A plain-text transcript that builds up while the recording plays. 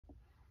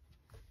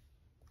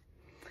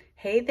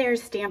Hey there,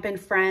 Stampin'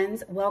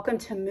 friends. Welcome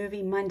to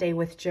Movie Monday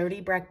with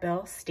Jody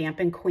Brechbill,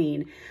 Stampin'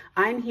 Queen.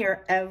 I'm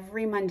here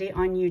every Monday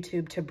on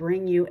YouTube to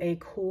bring you a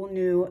cool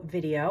new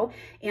video.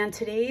 And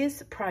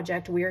today's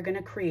project we are going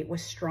to create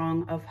was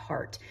Strong of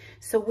Heart.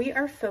 So we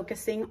are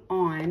focusing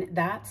on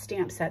that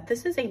stamp set.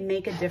 This is a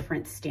Make a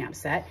Difference stamp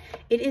set.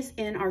 It is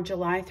in our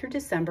July through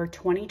December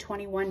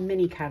 2021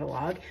 mini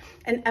catalog.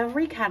 And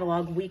every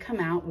catalog we come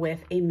out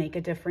with a Make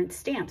a Difference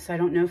stamp. So I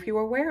don't know if you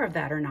were aware of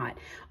that or not.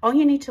 All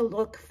you need to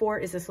look for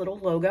is this little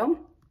logo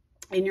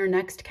in your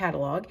next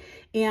catalog.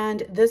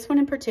 And this one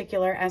in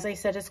particular, as I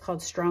said, is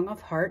called Strong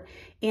of Heart.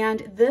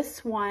 And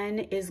this one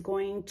is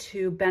going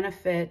to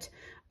benefit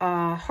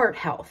heart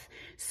health.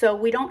 So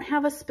we don't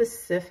have a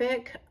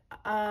specific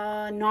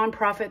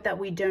nonprofit that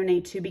we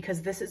donate to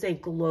because this is a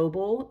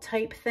global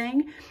type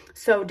thing.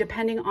 So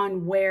depending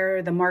on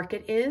where the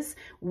market is,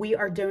 we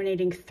are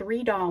donating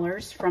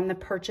 $3 from the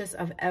purchase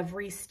of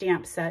every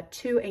stamp set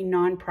to a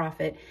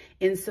nonprofit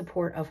in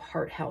support of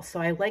heart health. So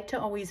I like to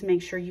always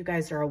make sure you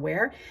guys are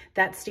aware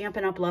that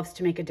Stampin' Up! Loves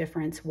to make a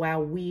difference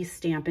while we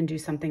stamp and do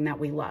something that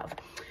we love.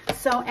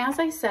 So as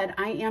I said,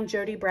 I am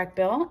Jody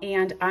Brechbill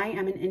and I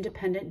am an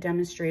independent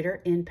demonstrator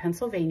in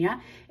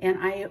Pennsylvania. And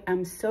I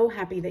am so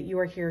happy that you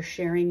are here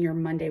sharing your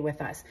Monday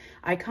with us.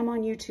 I come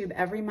on YouTube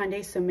every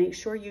Monday, so make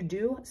sure you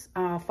do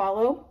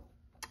follow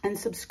and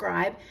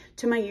subscribe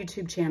to my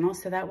YouTube channel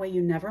so that way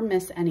you never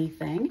miss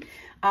anything.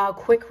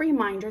 Quick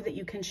reminder that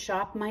you can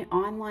shop my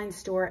online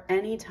store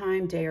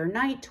anytime, day or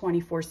night,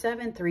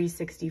 24/7,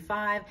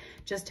 365.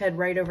 Just head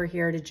right over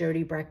here to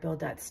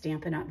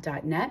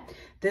jodybrechbill.stampinup.net.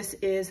 This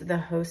is the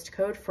host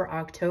code for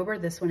October.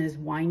 This one is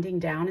winding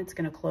down. It's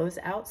going to close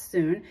out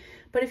soon.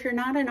 But if you're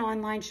not an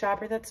online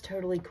shopper, that's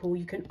totally cool.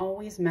 You can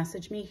always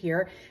message me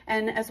here.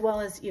 And as well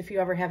as if you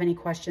ever have any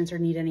questions or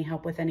need any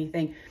help with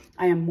anything,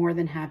 I am more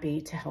than happy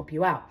to help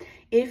you out.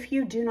 If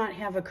you do not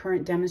have a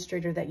current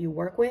demonstrator that you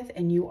work with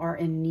and you are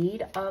in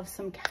need of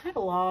some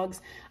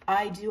catalogs,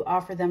 I do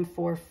offer them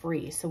for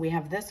free. So we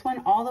have this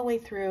one all the way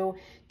through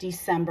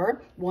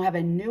December. We'll have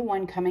a new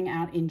one coming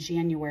out in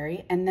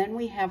January. And then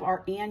we have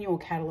our annual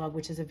catalog,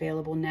 which is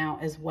available now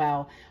as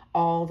well,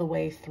 all the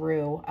way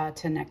through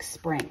to next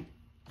spring.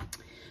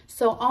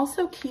 So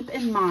also keep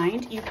in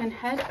mind, you can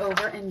head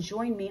over and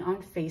join me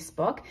on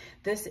Facebook.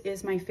 This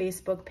is my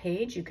Facebook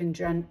page. You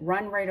can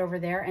run right over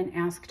there and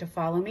ask to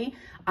follow me.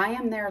 I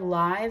am there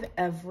live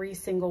every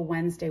single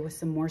Wednesday with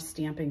some more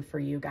stamping for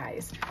you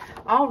guys.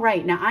 All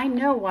right, now I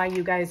know why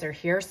you guys are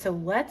here, so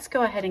let's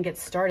go ahead and get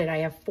started. I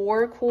have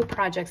 4 cool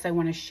projects I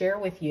want to share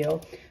with you,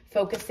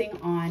 focusing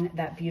on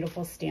that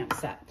beautiful stamp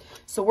set.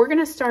 So we're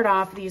gonna start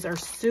off, these are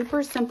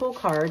super simple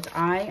cards.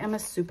 I am a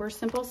super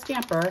simple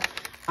stamper.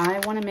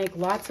 I wanna make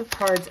lots of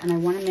cards and I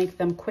wanna make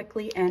them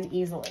quickly and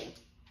easily.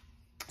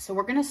 So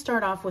we're gonna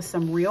start off with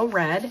some Real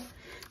Red.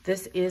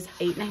 This is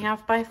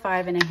 8.5 by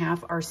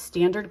 5.5, our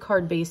standard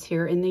card base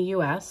here in the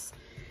US.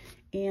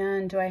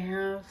 And do I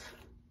have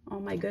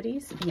all my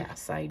goodies?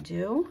 Yes, I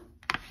do.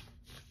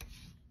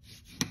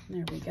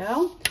 There we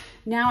go.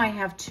 Now I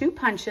have 2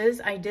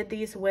 punches. I did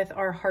these with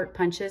our heart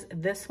punches.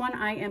 This one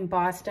I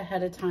embossed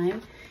ahead of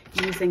time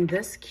using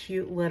this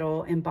cute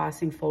little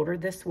embossing folder.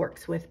 This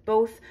works with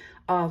both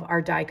of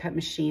our die cut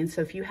machines.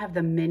 So if you have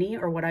the mini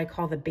or what I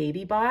call the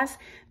baby boss,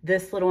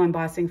 this little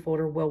embossing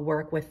folder will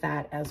work with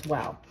that as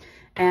well.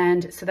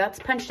 And so that's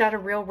punched out a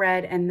Real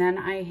Red. And then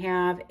I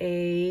have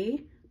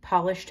a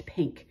polished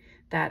pink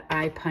that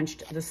I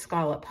punched the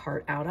scallop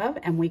heart out of,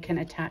 and we can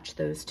attach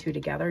those 2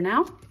 together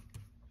now.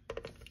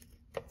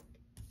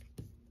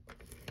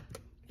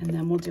 And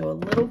then we'll do a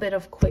little bit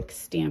of quick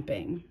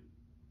stamping.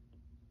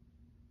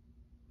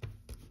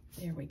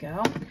 There we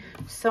go.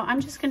 So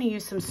I'm just going to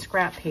use some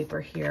scrap paper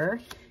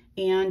here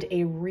and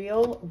a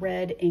Real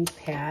Red ink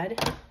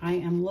pad. I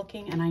am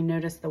looking and I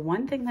noticed the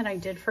one thing that I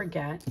did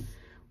forget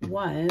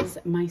was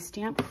my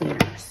stamp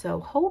cleaner. So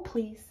hold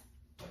please.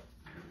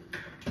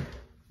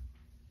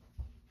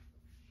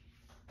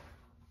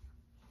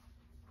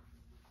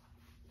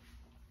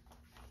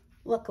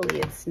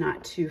 Luckily it's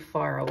not too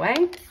far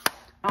away.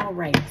 All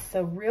right,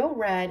 so Real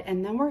Red,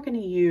 and then we're gonna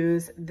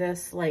use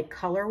this like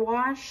color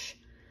wash,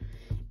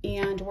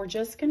 and we're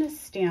just gonna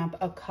stamp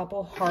a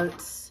couple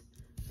hearts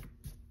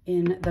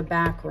in the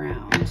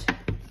background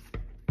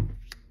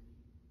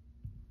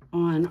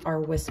on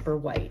our Whisper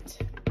White.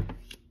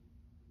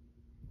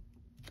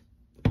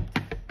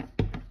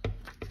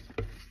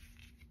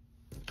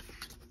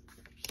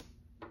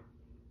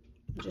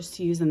 Just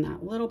using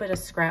that little bit of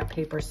scrap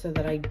paper so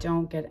that I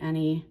don't get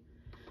any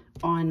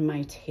on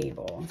my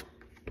table.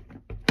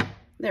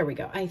 There we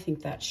go. I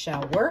think that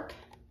shall work.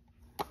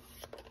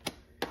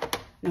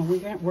 Now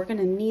we're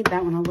gonna need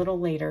that one a little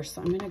later,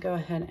 so I'm gonna go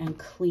ahead and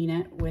clean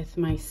it with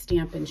my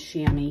Stampin'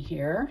 Chamois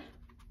here.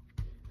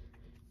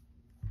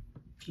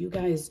 If you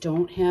guys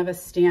don't have a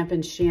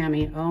Stampin'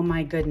 Chamois, oh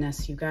my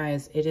goodness, you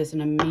guys, it is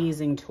an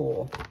amazing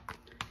tool.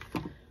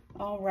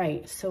 All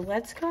right, so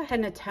let's go ahead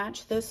and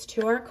attach this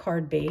to our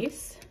card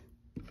base.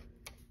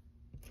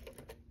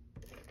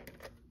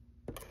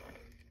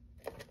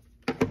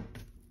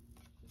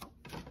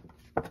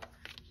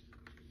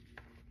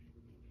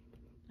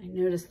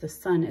 notice the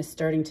sun is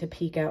starting to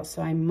peek out,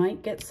 so I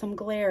might get some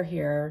glare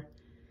here.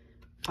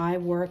 I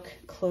work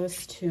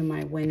close to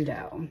my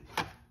window,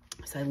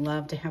 so I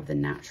love to have the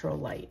natural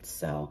light.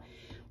 So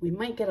we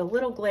might get a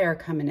little glare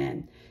coming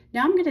in.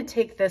 Now I'm gonna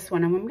take this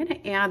one and I'm gonna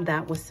add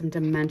that with some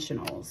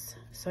dimensionals.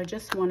 So I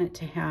just want it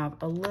to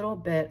have a little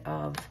bit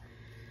of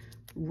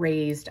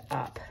raised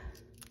upness.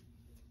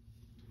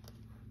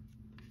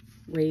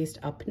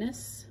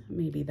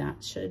 Maybe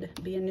that should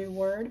be a new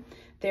word.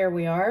 There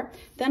we are.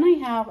 Then I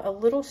have a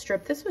little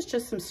strip. This was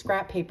just some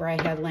scrap paper I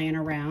had laying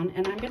around,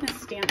 and I'm gonna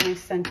stamp my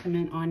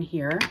sentiment on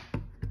here.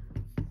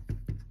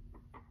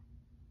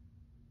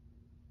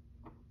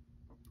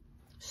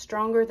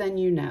 Stronger than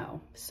you know.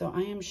 So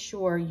I am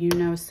sure you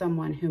know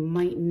someone who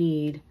might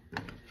need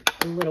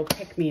a little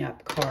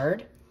pick-me-up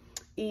card.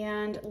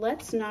 And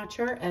let's notch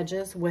our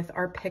edges with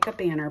our Pick a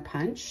Banner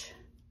punch.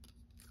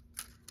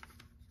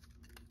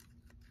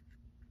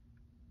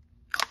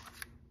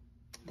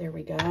 There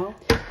we go.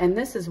 And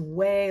this is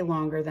way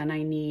longer than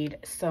I need,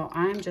 so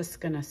I'm just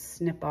gonna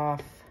snip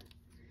off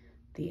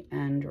the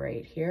end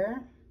right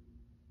here.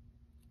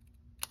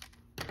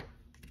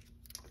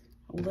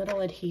 A little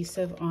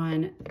adhesive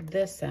on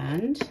this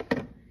end,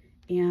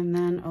 and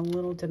then a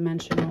little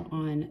dimensional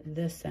on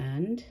this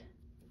end.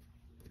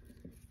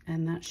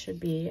 And that should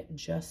be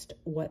just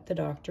what the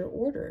doctor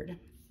ordered.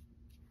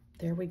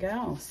 There we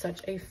go.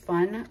 Such a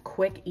fun,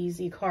 quick,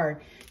 easy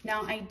card.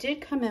 Now, I did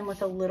come in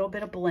with a little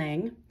bit of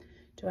bling.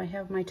 Do I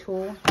have my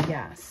tool?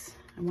 Yes.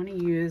 I want to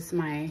use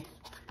my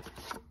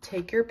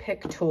Take Your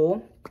Pick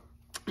tool,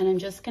 and I'm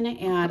just going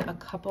to add a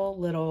couple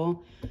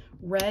little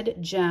red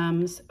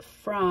gems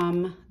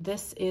from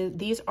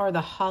these are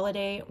the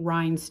holiday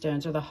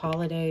rhinestones, or the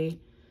holiday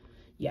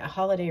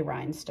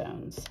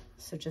rhinestones.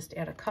 So just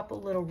add a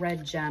couple little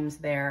red gems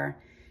there,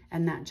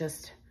 and that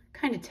just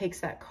kind of takes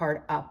that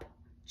card up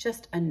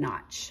just a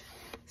notch.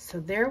 So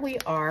there we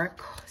are,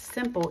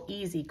 simple,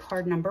 easy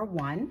card number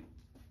 1.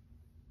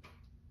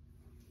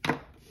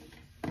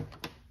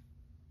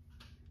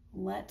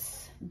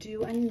 Let's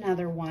do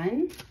another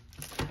one.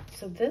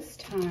 So this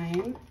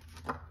time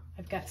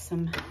I've got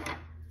some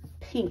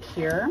pink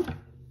here.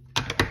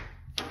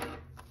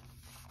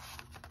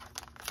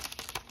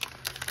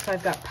 So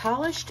I've got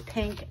polished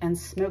pink and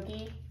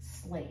smoky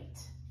slate.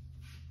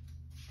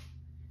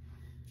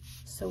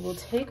 So we'll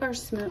take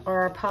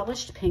our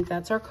polished pink,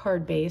 that's our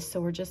card base. So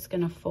we're just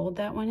gonna fold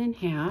that one in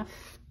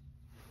half.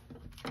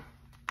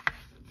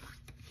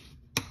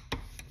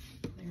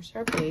 There's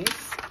our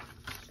base.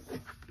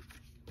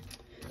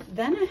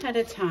 Then ahead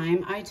of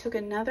time, I took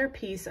another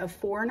piece of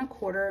 5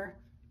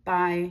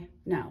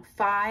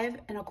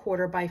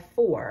 1/4 by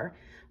 4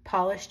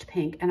 polished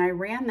pink, and I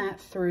ran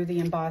that through the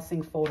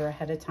embossing folder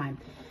ahead of time.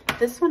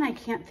 This one, I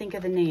can't think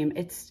of the name.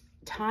 It's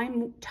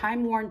Time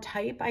Worn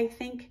Type, I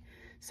think.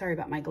 Sorry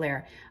about my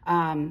glare.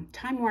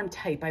 Time Worn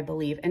Type, I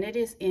believe, and it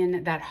is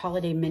in that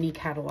holiday mini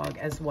catalog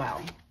as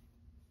well.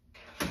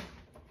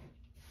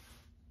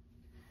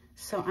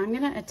 So I'm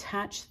gonna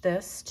attach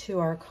this to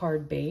our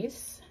card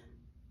base.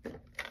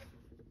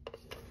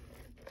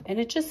 And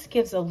it just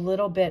gives a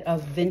little bit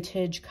of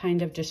vintage,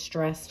 kind of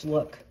distressed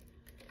look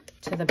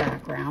to the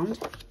background.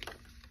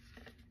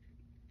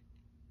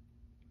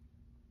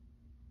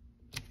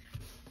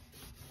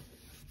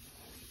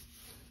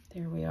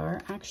 There we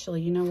are.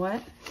 Actually, you know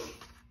what?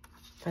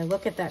 If I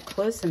look at that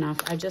close enough,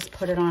 I just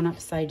put it on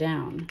upside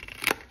down.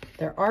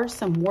 There are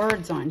some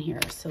words on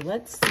here, so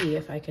let's see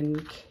if I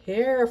can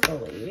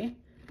carefully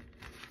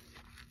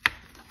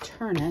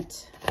turn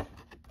it.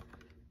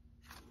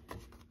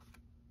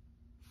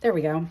 There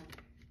we go.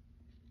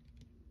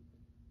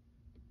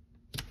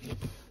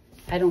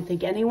 I don't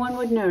think anyone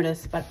would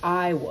notice, but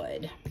I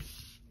would.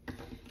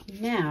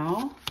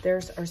 Now,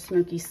 there's our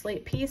smoky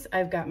slate piece.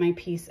 I've got my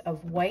piece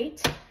of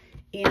white,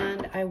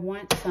 and I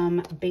want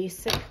some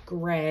basic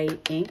gray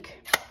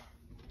ink.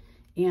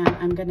 And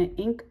I'm gonna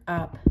ink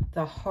up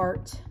the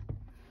heart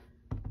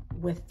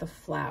with the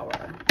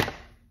flower.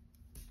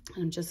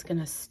 I'm just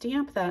gonna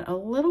stamp that a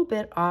little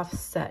bit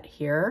offset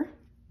here.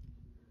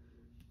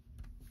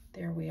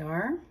 There we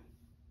are.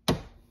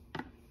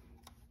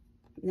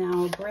 Now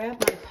I'll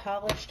grab my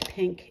polished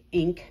pink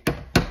ink,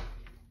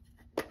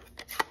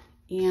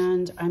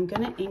 and I'm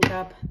gonna ink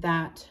up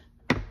that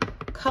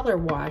color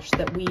wash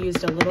that we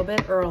used a little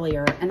bit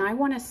earlier, and I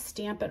wanna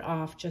stamp it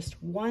off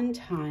just one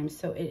time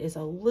so it is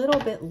a little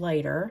bit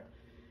lighter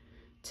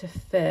to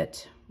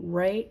fit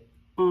right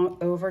on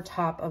over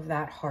top of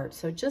that heart.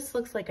 So it just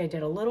looks like I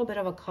did a little bit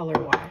of a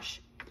color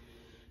wash.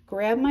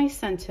 Grab my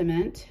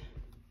sentiment,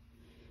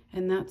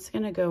 and that's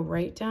gonna go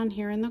right down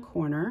here in the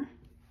corner.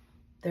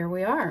 There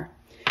we are.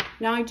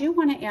 Now I do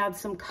wanna add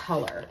some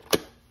color.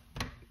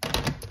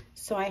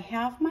 So I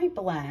have my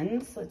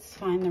blends. Let's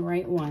find the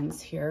right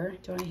ones here.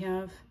 Do I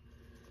have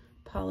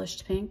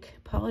polished pink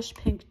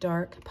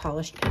dark,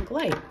 polished pink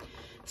light?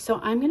 So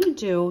I'm gonna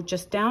do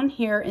just down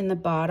here in the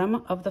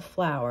bottom of the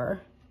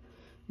flower.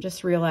 I'm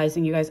just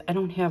realizing, you guys, I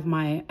don't have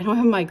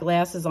my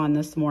glasses on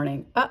this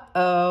morning.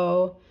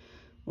 Uh-oh.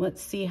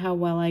 Let's see how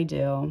well I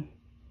do.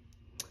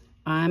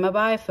 I'm a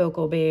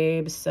bifocal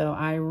babe, so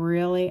I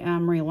really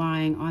am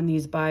relying on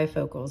these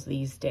bifocals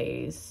these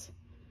days.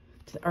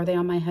 Are they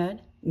on my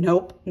head?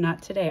 Nope,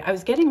 not today. I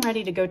was getting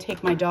ready to go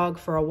take my dog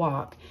for a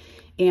walk,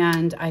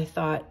 and I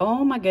thought,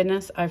 oh my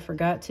goodness, I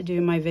forgot to do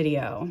my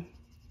video.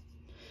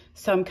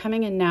 So I'm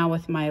coming in now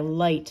with my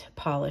light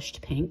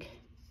polished pink.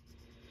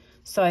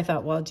 So I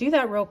thought, well, I'll do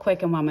that real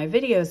quick, and while my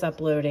video is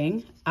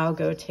uploading, I'll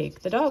go take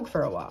the dog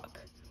for a walk.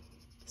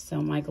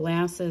 So my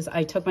glasses,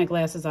 I took my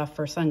glasses off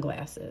for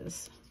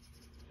sunglasses.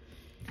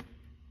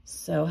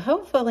 So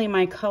hopefully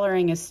my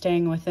coloring is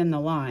staying within the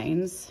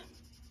lines.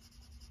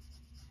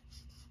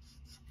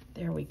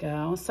 There we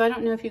go. So I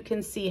don't know if you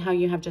can see how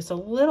you have just a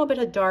little bit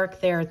of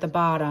dark there at the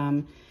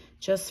bottom,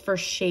 just for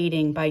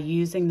shading by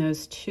using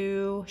those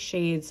two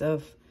shades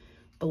of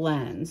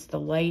blends, the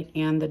light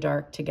and the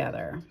dark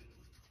together.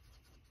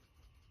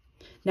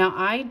 Now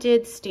I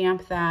did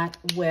stamp that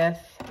with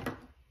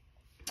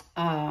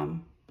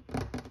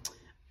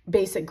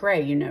basic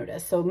gray, you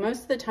notice. So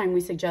most of the time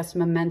we suggest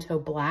Memento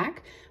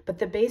Black, but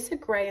the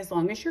basic gray, as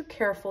long as you're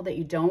careful that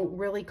you don't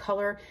really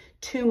color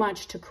too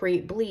much to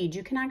create bleed,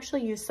 you can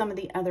actually use some of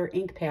the other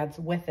ink pads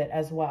with it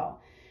as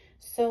well.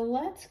 So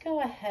let's go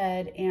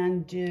ahead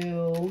and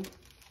do,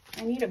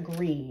 I need a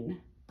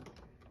green.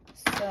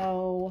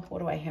 So what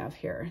do I have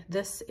here?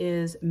 This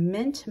is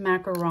Mint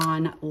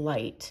Macaron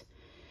Light.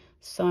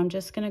 So I'm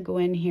just gonna go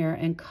in here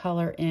and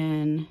color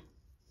in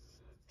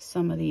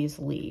some of these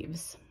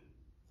leaves.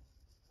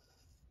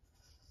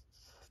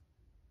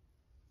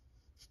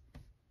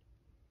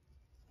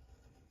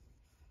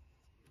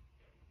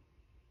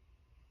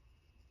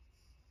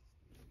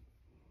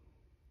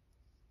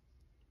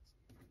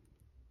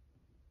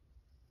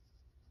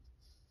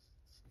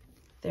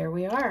 There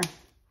we are.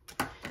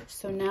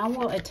 So now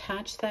we'll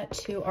attach that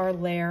to our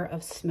layer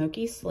of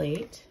Smokey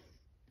Slate.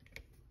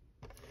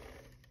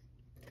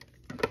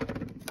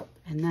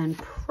 And then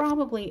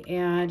probably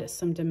add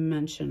some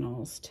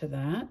dimensionals to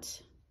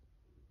that.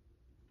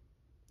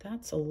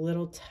 That's a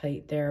little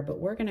tight there, but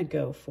we're gonna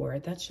go for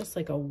it. That's just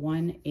like a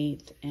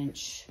 1/8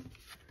 inch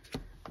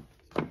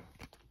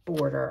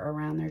border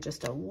around there,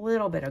 just a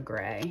little bit of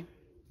gray.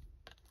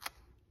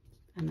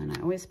 And then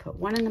I always put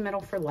one in the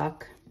middle for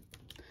luck,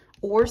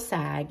 or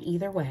sag,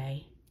 either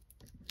way.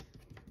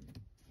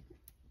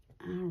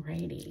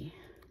 Alrighty.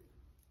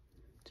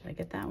 Did I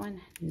get that one?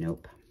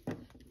 Nope.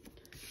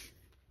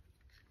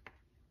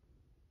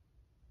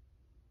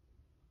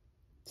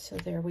 So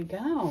there we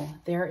go.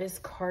 There is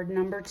card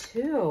number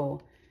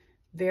 2.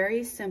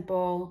 Very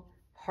simple,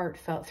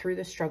 heartfelt, through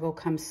the struggle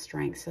comes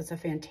strength. So it's a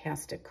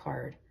fantastic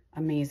card.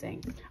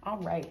 Amazing. All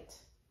right.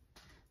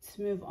 Let's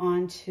move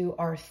on to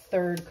our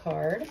third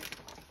card.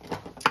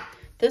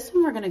 This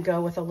one we're going to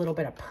go with a little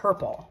bit of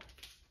purple.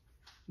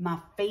 My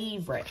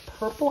favorite,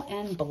 purple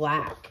and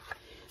black.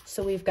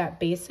 So we've got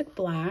basic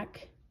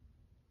black.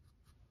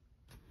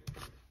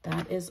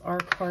 That is our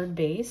card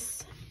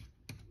base.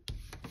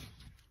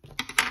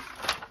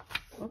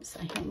 Oops,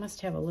 I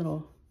must have a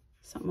little,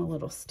 something a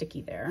little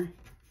sticky there.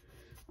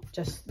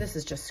 This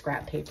is just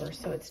scrap paper,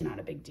 so it's not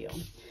a big deal.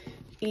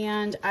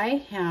 And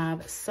I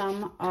have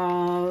some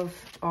of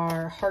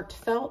our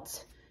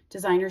Heartfelt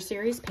Designer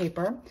Series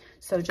paper.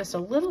 So just a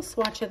little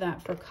swatch of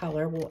that for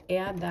color. We'll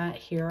add that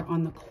here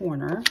on the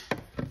corner,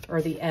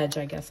 or the edge,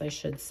 I guess I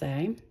should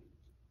say.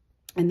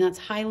 And that's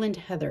Highland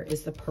Heather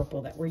is the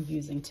purple that we're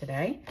using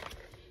today.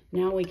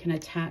 Now we can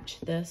attach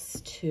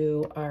this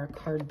to our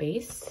card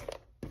base.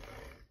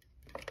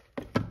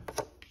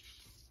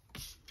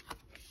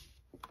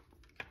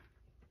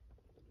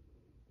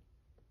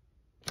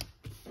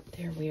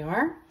 There we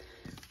are.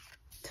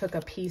 Took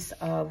a piece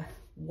of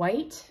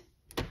white,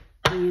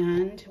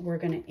 and we're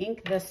going to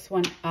ink this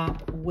one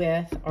up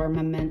with our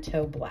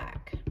Memento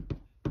Black.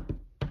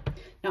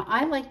 Now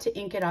I like to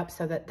ink it up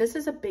so that this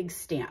is a big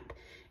stamp.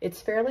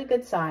 It's fairly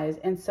good size,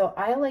 and so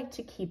I like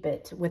to keep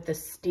it with the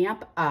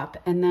stamp up,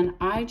 and then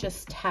I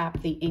just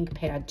tap the ink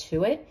pad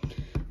to it.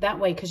 That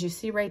way, because you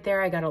see right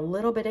there, I got a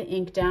little bit of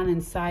ink down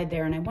inside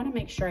there, and I want to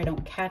make sure I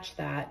don't catch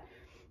that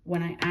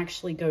when I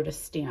actually go to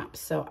stamp.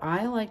 So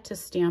I like to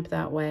stamp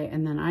that way,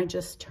 and then I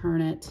just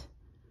turn it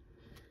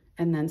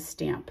and then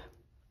stamp.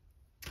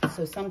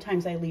 So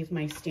sometimes I leave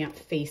my stamp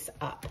face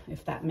up,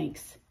 if that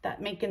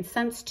making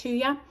sense to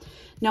you.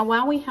 Now,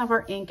 while we have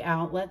our ink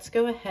out, let's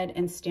go ahead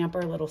and stamp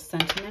our little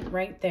sentiment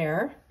right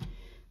there.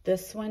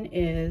 This one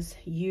is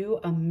 "You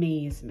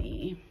Amaze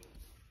Me."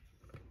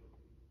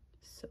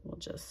 So we'll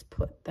just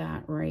put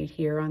that right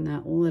here on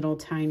that little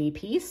tiny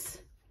piece.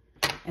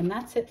 And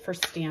that's it for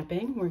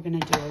stamping. We're gonna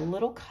do a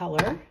little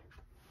color.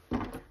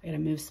 I gotta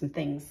move some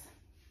things.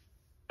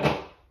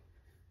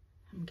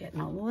 I'm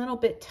getting a little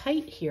bit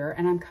tight here,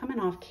 and I'm coming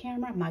off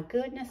camera. My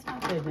goodness, my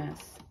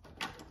goodness.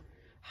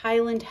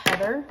 Highland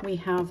Heather, we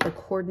have the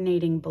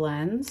coordinating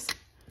blends.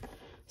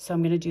 So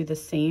I'm gonna do the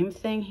same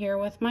thing here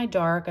with my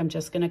dark. I'm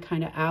just gonna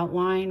kind of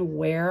outline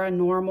where a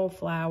normal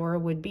flower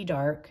would be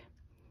dark,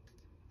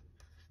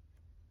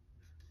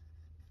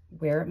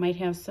 where it might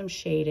have some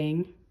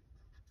shading.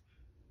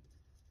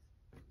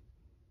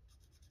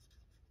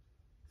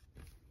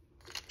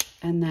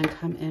 and then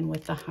come in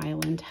with the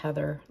Highland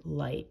Heather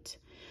Light.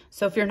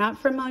 So if you're not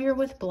familiar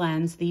with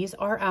blends, these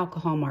are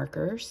alcohol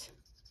markers.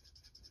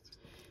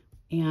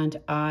 And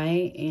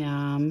I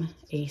am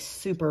a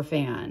super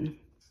fan.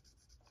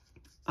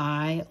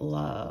 I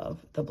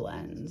love the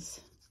blends.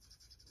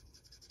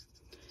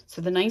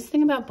 So the nice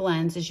thing about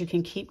blends is you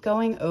can keep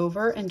going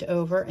over and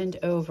over and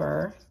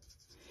over.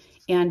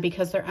 And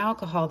because they're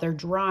alcohol, they're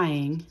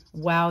drying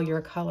while you're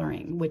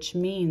coloring, which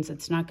means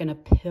it's not going to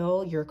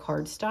pill your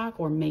cardstock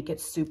or make it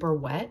super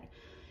wet.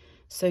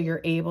 So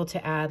you're able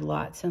to add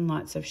lots and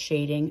lots of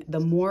shading. The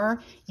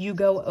more you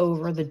go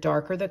over, the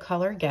darker the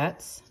color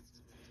gets,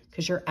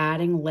 because you're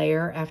adding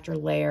layer after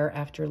layer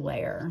after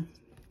layer.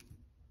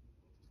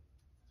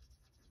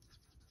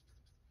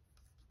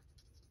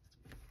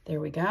 There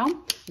we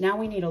go. Now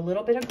we need a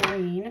little bit of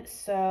green.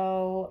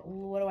 So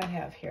what do I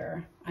have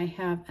here? I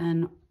have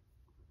an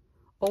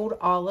Old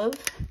Olive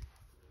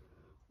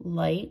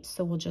light.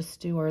 So we'll just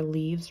do our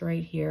leaves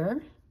right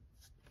here.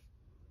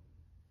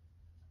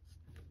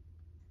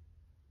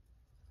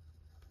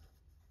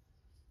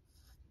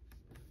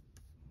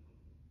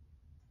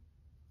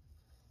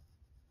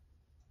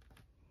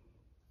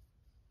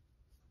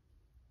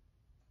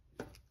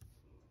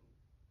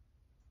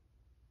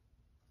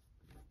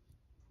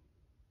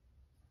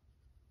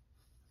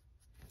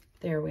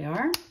 There we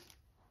are.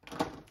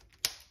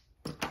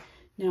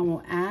 Now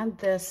we'll add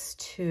this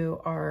to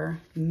our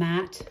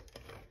mat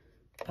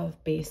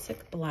of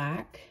basic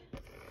black.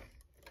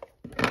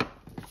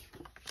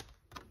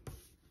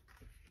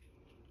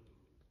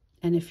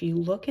 And if you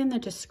look in the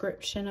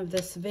description of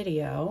this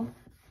video,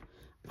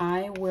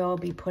 I will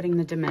be putting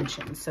the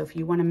dimensions. So if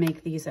you want to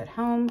make these at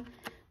home,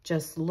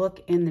 just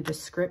look in the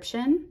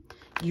description.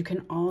 You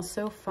can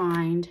also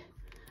find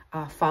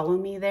follow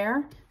me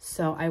there.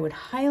 So I would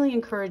highly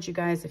encourage you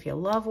guys, if you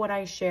love what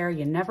I share,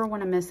 you never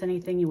want to miss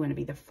anything, you want to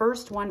be the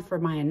first one for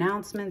my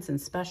announcements and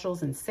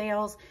specials and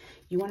sales,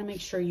 you want to make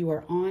sure you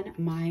are on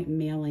my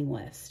mailing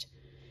list.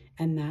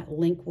 And that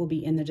link will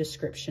be in the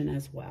description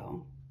as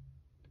well.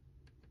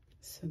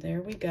 So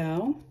there we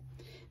go.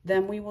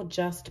 Then we will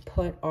just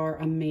put our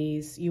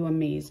You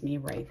Amaze Me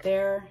right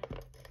there.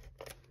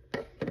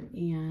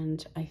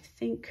 And I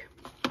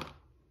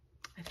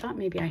thought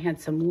maybe I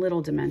had some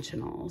little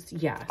dimensionals.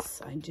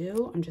 Yes, I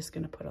do. I'm just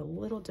going to put a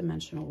little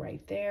dimensional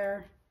right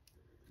there.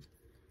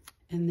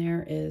 And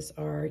there is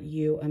our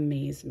You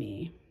Amaze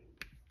Me.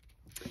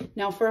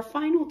 Now for a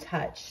final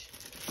touch,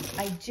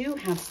 I do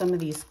have some of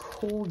these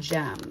cool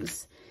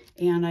gems.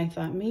 And I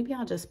thought maybe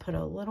I'll just put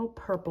a little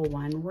purple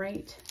one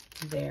right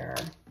there.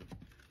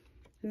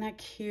 Isn't that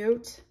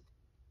cute?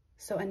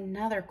 So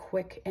another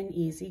quick and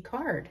easy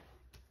card.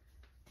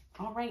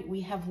 All right,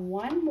 we have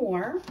one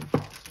more.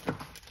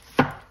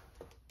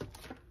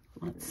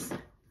 Let's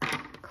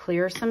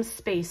clear some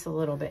space a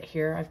little bit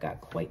here. I've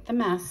got quite the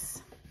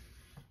mess.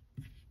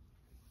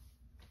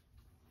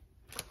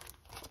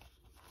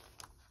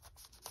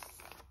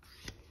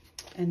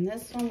 And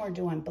this one we're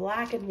doing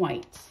black and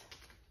white.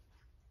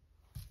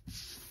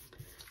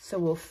 So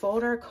we'll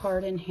fold our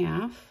card in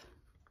half.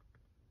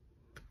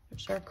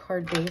 There's our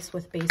card base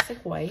with basic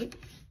white.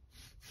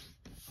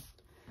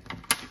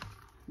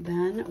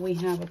 Then we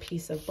have a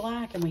piece of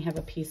black and we have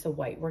a piece of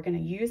white. We're going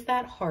to use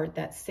that heart,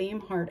 that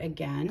same heart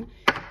again.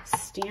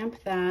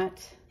 Stamp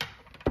that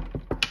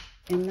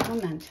in the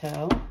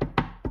memento.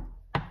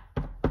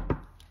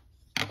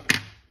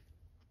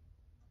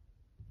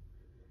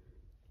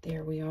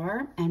 There we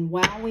are. And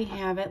while we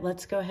have it,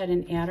 let's go ahead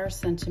and add our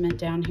sentiment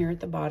down here at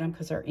the bottom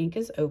because our ink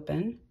is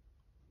open.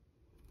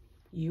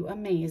 You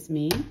Amaze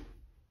Me.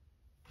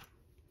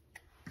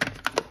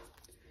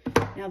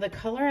 Now the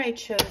color I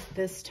chose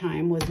this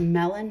time was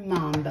Melon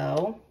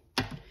Mambo.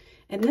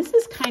 And this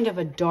is kind of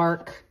a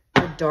dark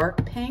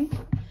pink.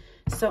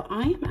 So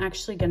I am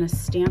actually going to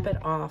stamp it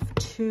off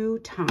 2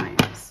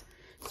 times.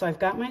 So I've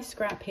got my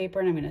scrap paper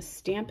and I'm going to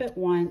stamp it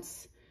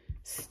once,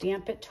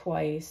 stamp it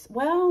twice.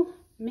 Well,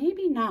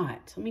 maybe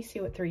not. Let me see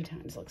what 3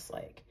 times looks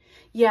like.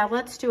 Yeah,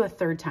 let's do a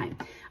 3rd time.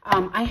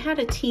 I had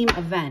a team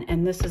event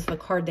and this is the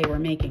card they were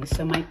making.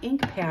 So my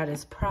ink pad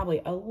is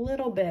probably a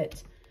little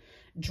bit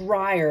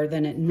drier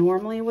than it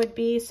normally would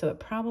be. So it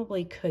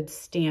probably could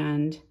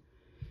stand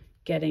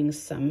getting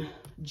some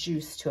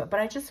juice to it. But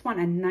I just want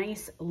a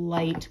nice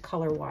light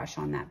color wash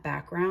on that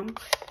background.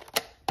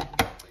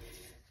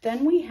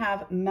 Then we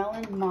have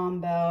Melon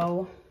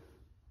Mambo.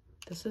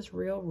 This is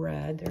real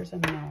red. There's a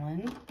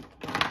melon.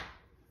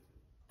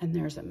 And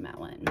there's a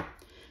melon.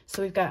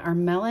 So we've got our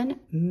Melon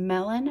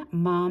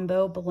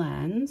Mambo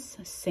blends.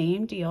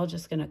 Same deal,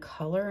 just gonna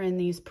color in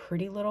these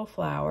pretty little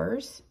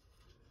flowers.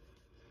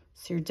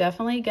 So you're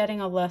definitely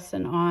getting a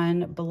lesson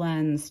on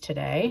blends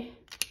today,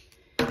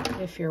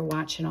 if you're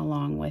watching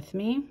along with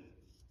me.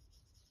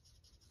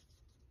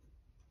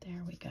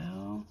 There we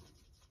go.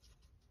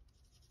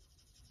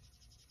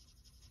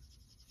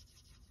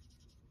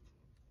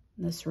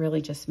 This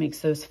really just makes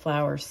those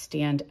flowers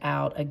stand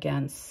out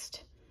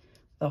against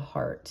the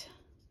heart.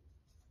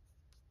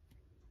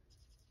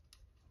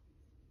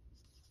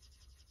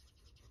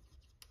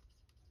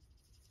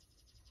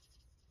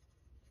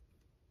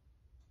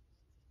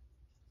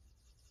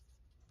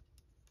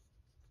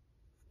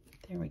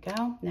 There we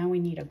go. Now we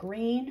need a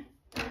green.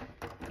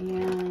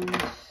 And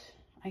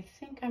I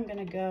think I'm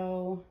gonna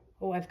go,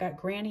 oh, I've got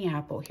Granny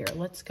Apple here.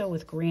 Let's go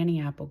with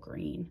Granny Apple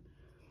green.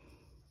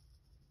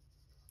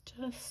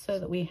 Just so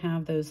that we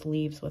have those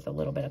leaves with a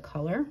little bit of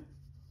color.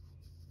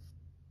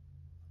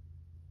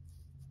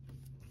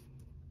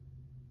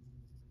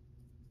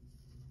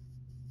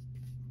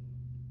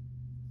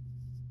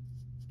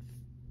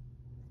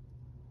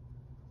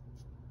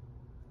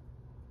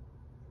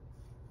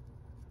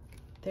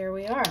 There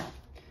we are.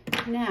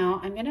 Now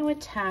I'm going to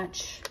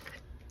attach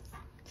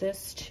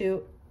this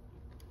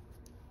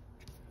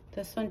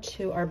one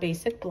to our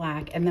basic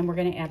black, and then we're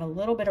going to add a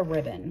little bit of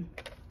ribbon.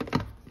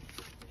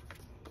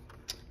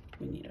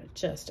 We need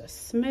just a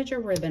smidge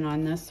of ribbon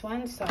on this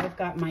one. So I've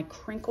got my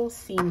crinkle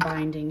seam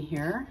binding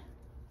here.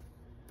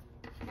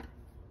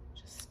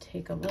 Just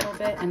take a little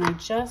bit, and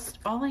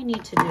all I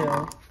need to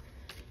do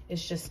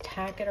is just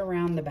tack it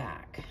around the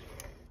back.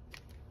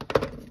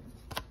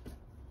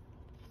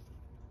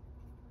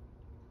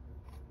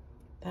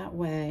 That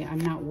way I'm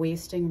not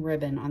wasting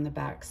ribbon on the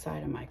back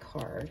side of my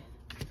card.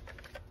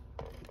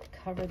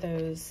 Cover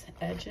those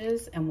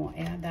edges, and we'll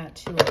add that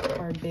to our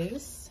card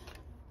base.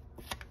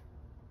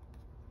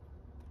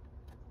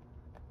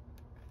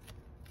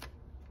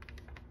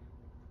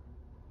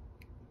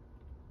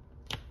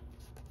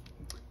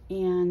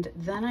 And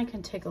then I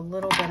can take a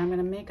little bit, I'm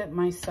gonna make it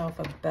myself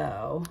a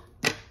bow.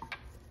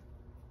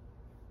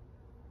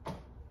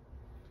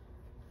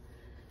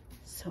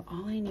 So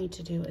all I need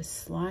to do is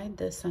slide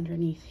this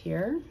underneath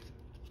here.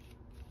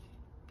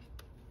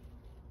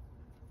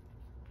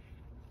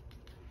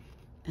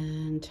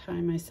 And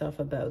tie myself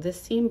a bow. This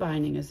seam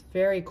binding is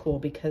very cool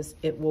because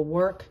it will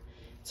work,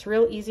 it's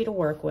real easy to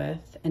work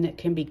with, and it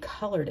can be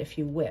colored if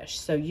you wish.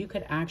 So you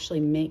could actually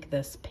make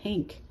this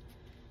pink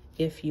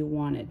if you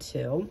wanted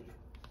to.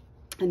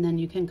 And then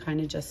you can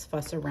kind of just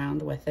fuss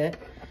around with it.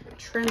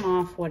 Trim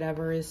off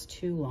whatever is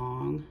too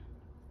long.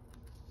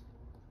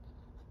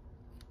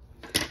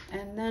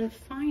 And then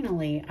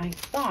finally, I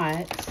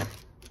thought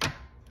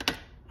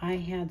I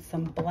had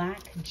some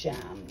black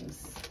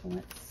gems.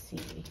 Let's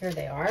see, here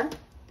they are.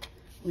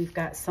 We've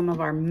got some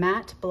of our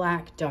matte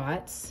black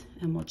dots,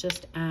 and we'll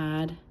just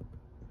add,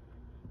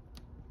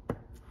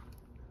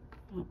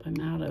 oh, I'm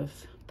out of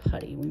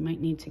putty. We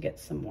might need to get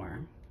some more.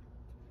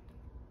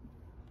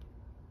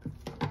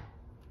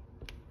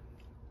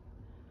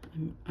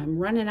 I'm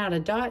running out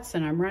of dots,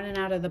 and I'm running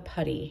out of the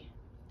putty.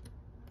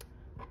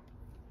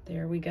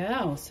 There we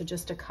go. So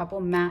just a couple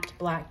matte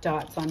black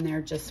dots on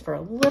there just for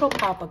a little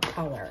pop of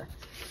color.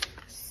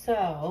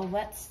 So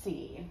let's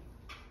see.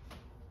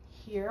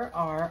 Here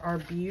are our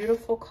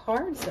beautiful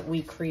cards that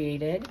we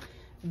created.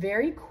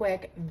 Very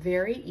quick,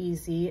 very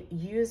easy,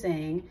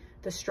 using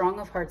the Strong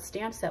of Heart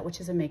stamp set,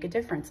 which is a Make a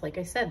Difference. Like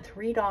I said,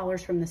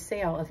 $3 from the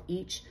sale of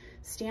each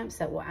stamp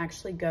set will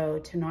actually go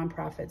to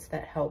nonprofits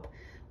that help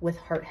with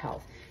heart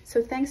health.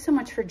 So thanks so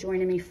much for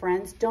joining me,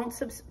 friends.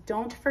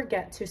 Don't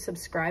forget to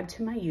subscribe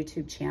to my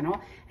YouTube channel,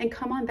 and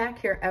come on back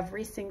here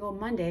every single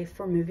Monday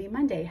for Movie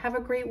Monday. Have a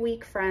great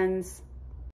week, friends.